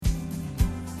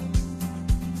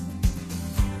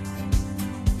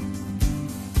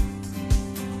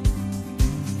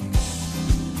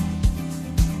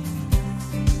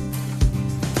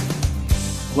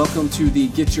Welcome to the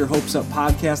Get Your Hopes Up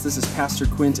podcast. This is Pastor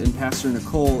Quint and Pastor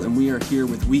Nicole, and we are here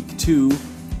with week 2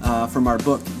 from our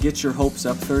book, Get Your Hopes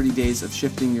Up, 30 Days of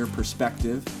Shifting Your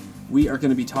Perspective. We are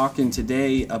going to be talking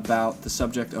today about the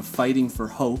subject of fighting for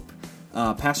hope.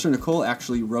 Pastor Nicole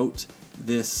actually wrote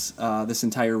this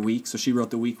entire week, so she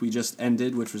wrote the week we just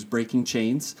ended, which was Breaking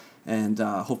Chains, and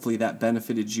hopefully that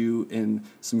benefited you in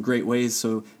some great ways.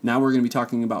 So now we're going to be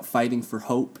talking about fighting for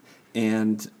hope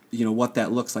and what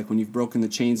that looks like when you've broken the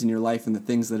chains in your life and the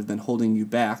things that have been holding you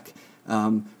back.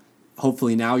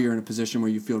 Hopefully now you're in a position where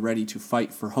you feel ready to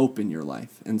fight for hope in your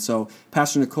life. And so,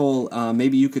 Pastor Nicole,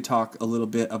 maybe you could talk a little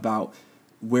bit about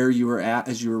where you were at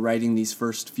as you were writing these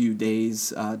first few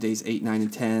days, days 8, 9,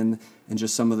 and 10, and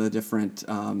just some of the different,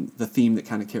 the theme that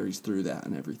kind of carries through that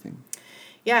and everything.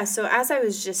 Yeah, so as I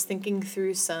was just thinking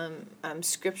through some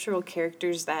scriptural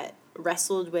characters that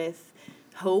wrestled with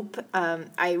hope,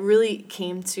 I really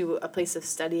came to a place of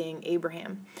studying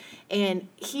Abraham. And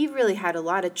he really had a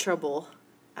lot of trouble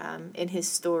in his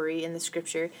story in the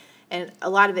scripture. And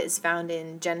a lot of it is found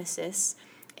in Genesis.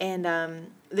 And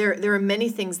there are many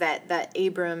things that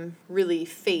Abram really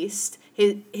faced.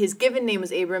 His given name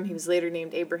was Abram. He was later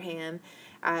named Abraham.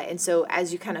 And so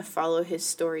as you kind of follow his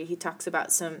story, he talks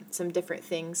about some different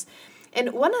things.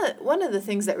 And one of the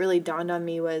things that really dawned on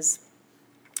me was,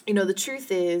 the truth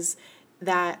is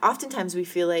that oftentimes we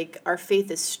feel like our faith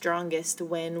is strongest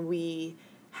when we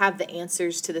have the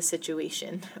answers to the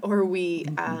situation, or we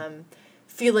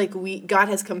feel like God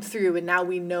has come through and now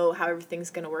we know how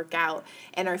everything's going to work out,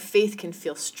 and our faith can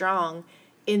feel strong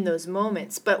in those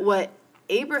moments. But what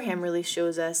Abraham really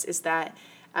shows us is that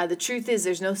the truth is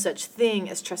there's no such thing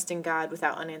as trusting God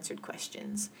without unanswered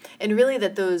questions. And really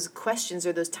that those questions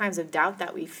or those times of doubt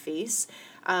that we face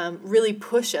really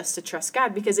push us to trust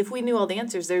God, because if we knew all the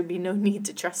answers, there would be no need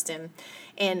to trust him.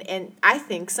 And I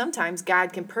think sometimes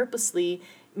God can purposely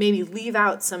maybe leave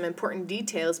out some important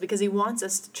details because he wants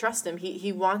us to trust him.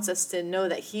 He wants us to know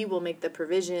that he will make the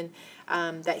provision,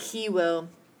 that he will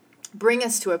bring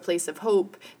us to a place of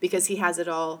hope because he has it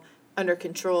all under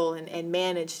control and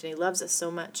managed, and he loves us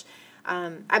so much.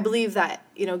 I believe that,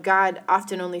 God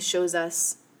often only shows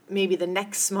us maybe the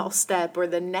next small step or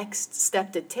the next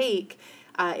step to take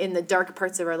in the dark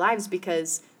parts of our lives,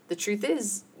 because the truth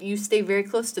is you stay very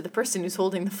close to the person who's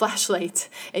holding the flashlight,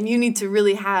 and you need to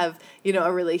really have,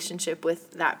 a relationship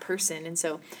with that person. And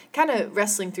so kind of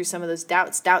wrestling through some of those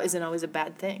doubts. Doubt isn't always a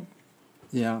bad thing.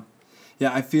 Yeah.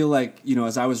 Yeah, I feel like,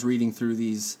 as I was reading through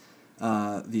these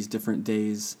different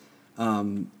days,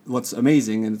 what's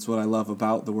amazing, and it's what I love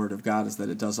about the Word of God, is that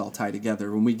it does all tie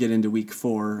together. When we get into week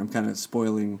 4, I'm kind of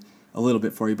spoiling a little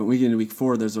bit for you, but when we get into week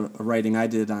 4, there's a writing I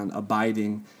did on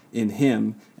abiding in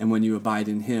him, and when you abide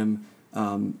in him,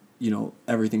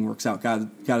 everything works out. God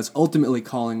is ultimately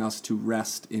calling us to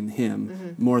rest in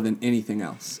him more than anything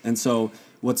else. And so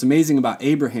what's amazing about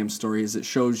Abraham's story is it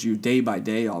shows you day by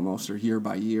day almost, or year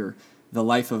by year, the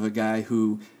life of a guy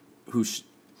who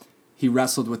he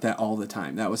wrestled with that all the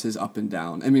time. That was his up and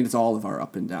down. I mean, it's all of our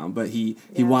up and down, but he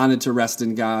wanted to rest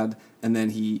in God, and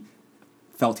then he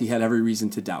felt he had every reason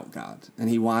to doubt God, and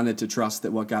he wanted to trust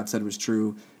that what God said was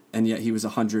true, and yet he was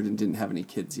 100 and didn't have any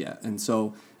kids yet. And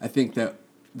so I think that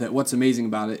what's amazing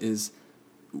about it is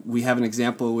we have an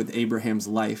example with Abraham's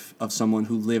life of someone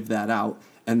who lived that out,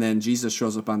 and then Jesus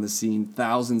shows up on the scene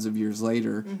thousands of years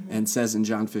later and says in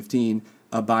John 15,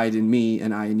 "Abide in me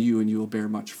and I in you, and you will bear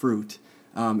much fruit."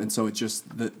 And so it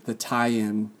just the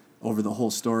tie-in over the whole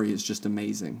story is just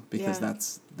amazing, because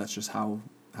that's just how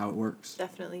it works.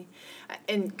 Definitely.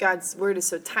 And God's word is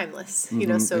so timeless,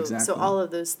 Exactly. So all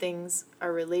of those things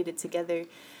are related together.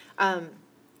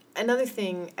 Another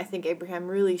thing I think Abraham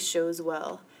really shows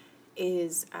well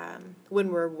is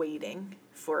when we're waiting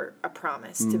for a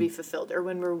promise to be fulfilled, or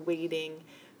when we're waiting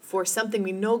for something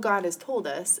we know God has told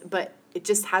us, but it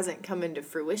just hasn't come into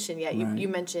fruition yet. Right. You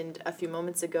mentioned a few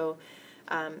moments ago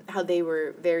how they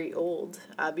were very old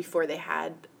before they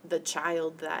had the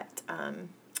child that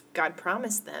God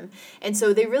promised them. And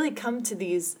so they really come to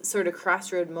these sort of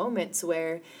crossroad moments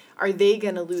where are they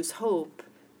going to lose hope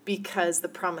because the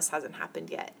promise hasn't happened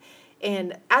yet?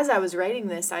 And as I was writing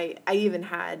this, I even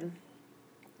had,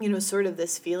 sort of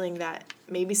this feeling that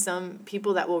maybe some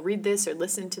people that will read this or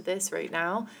listen to this right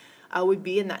now would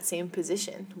be in that same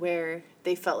position where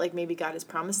they felt like maybe God has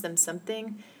promised them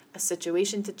something, a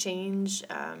situation to change,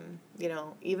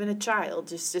 even a child,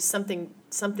 just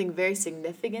something very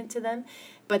significant to them,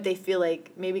 but they feel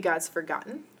like maybe God's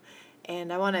forgotten.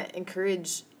 And I want to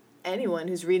encourage anyone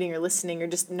who's reading or listening or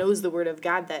just knows the Word of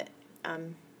God that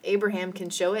Abraham can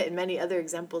show it, and many other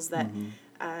examples that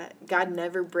God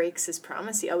never breaks his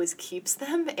promise. He always keeps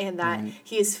them, and that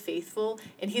he is faithful,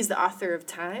 and he's the author of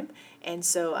time. And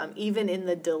so even in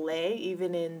the delay,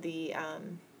 even in the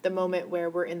moment where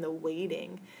we're in the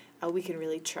waiting, we can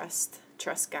really trust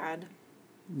God.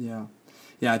 Yeah.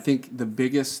 I think the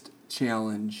biggest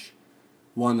challenge,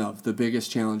 one of the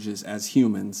biggest challenges as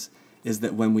humans, is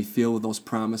that when we feel those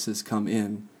promises come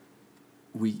in,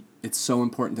 it's so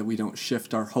important that we don't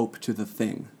shift our hope to the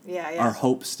thing. Our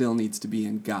hope still needs to be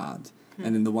in God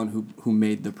and in the one who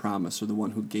made the promise, or the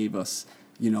one who gave us,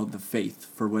 the faith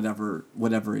for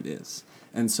whatever it is.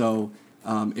 And so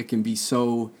it can be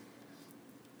so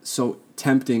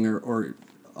tempting, or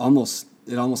almost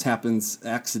happens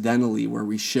accidentally, where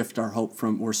we shift our hope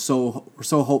from, we're so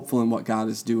hopeful in what God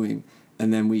is doing,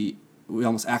 and then we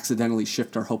almost accidentally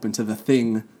shift our hope into the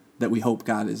thing that we hope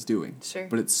God is doing. Sure.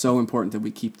 But it's so important that we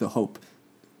keep the hope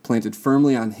planted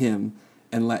firmly on him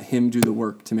and let him do the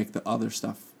work to make the other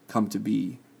stuff come to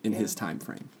be in his time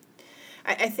frame.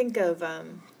 I think of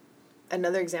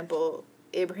another example,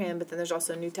 Abraham, but then there's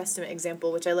also a New Testament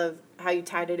example, which I love how you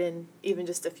tied it in even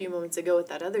just a few moments ago with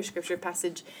that other scripture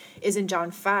passage, is in John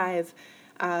 5,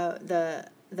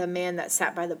 the man that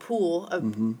sat by the pool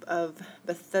of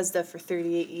Bethesda for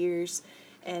 38 years.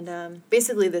 And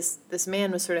basically this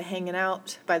man was sort of hanging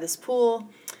out by this pool.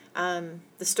 The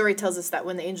story tells us that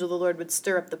when the angel of the Lord would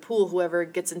stir up the pool, whoever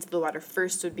gets into the water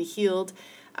first would be healed.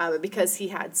 But because he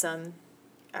had some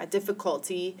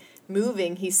difficulty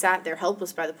moving, he sat there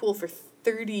helpless by the pool for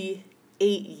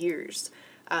 38 years.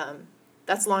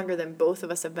 That's longer than both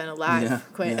of us have been alive,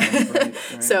 Quinn. Right.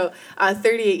 So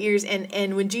 38 years.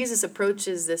 And when Jesus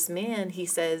approaches this man, he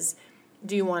says,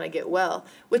 "Do you want to get well?"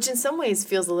 Which in some ways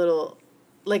feels a little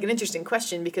like an interesting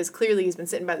question, because clearly he's been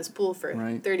sitting by this pool for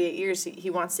 38 years.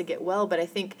 He wants to get well. But I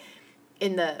think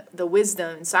in the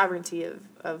wisdom and sovereignty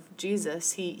of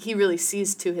Jesus, he really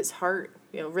sees to his heart,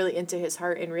 really into his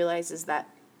heart, and realizes that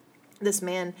this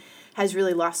man has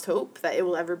really lost hope that it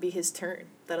will ever be his turn,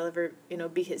 that it'll ever,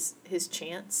 be his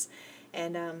chance.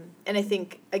 And I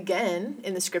think, again,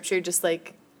 in the scripture, just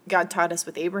like God taught us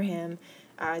with Abraham,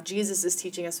 Jesus is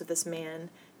teaching us with this man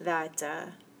that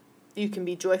you can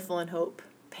be joyful in hope,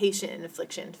 patient in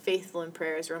affliction, faithful in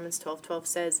prayer, as Romans 12:12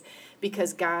 says,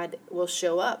 because God will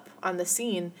show up on the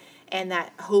scene, and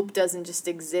that hope doesn't just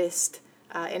exist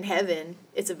in heaven.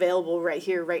 It's available right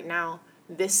here, right now,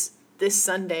 this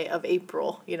Sunday of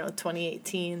April,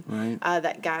 2018,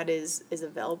 that God is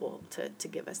available to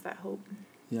give us that hope.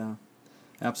 Yeah,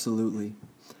 absolutely.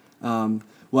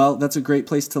 Well, that's a great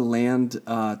place to land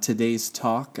today's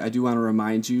talk. I do want to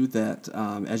remind you that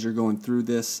as you're going through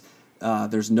this,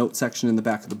 there's a note section in the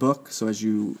back of the book. So as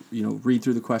you read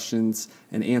through the questions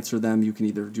and answer them, you can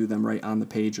either do them right on the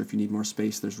page, or if you need more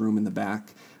space, there's room in the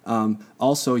back.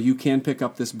 Also, you can pick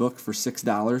up this book for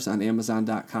 $6 on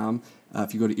Amazon.com.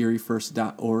 If you go to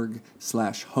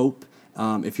eriefirst.org/hope.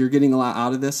 If you're getting a lot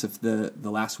out of this, if the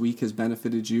last week has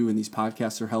benefited you and these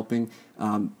podcasts are helping,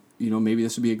 maybe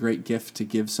this would be a great gift to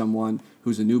give someone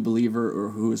who's a new believer, or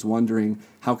who is wondering,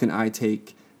 how can I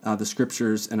take the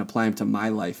scriptures and apply them to my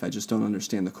life? I just don't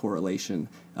understand the correlation.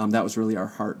 That was really our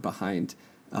heart behind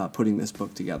putting this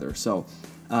book together. So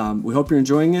we hope you're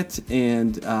enjoying it,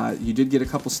 and you did get a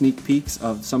couple sneak peeks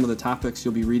of some of the topics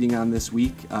you'll be reading on this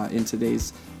week in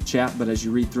today's chat. But as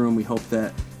you read through them, we hope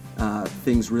that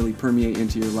things really permeate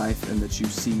into your life, and that you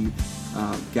see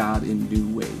God in new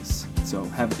ways. So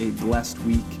have a blessed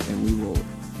week, and we will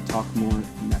talk more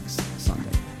next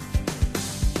Sunday.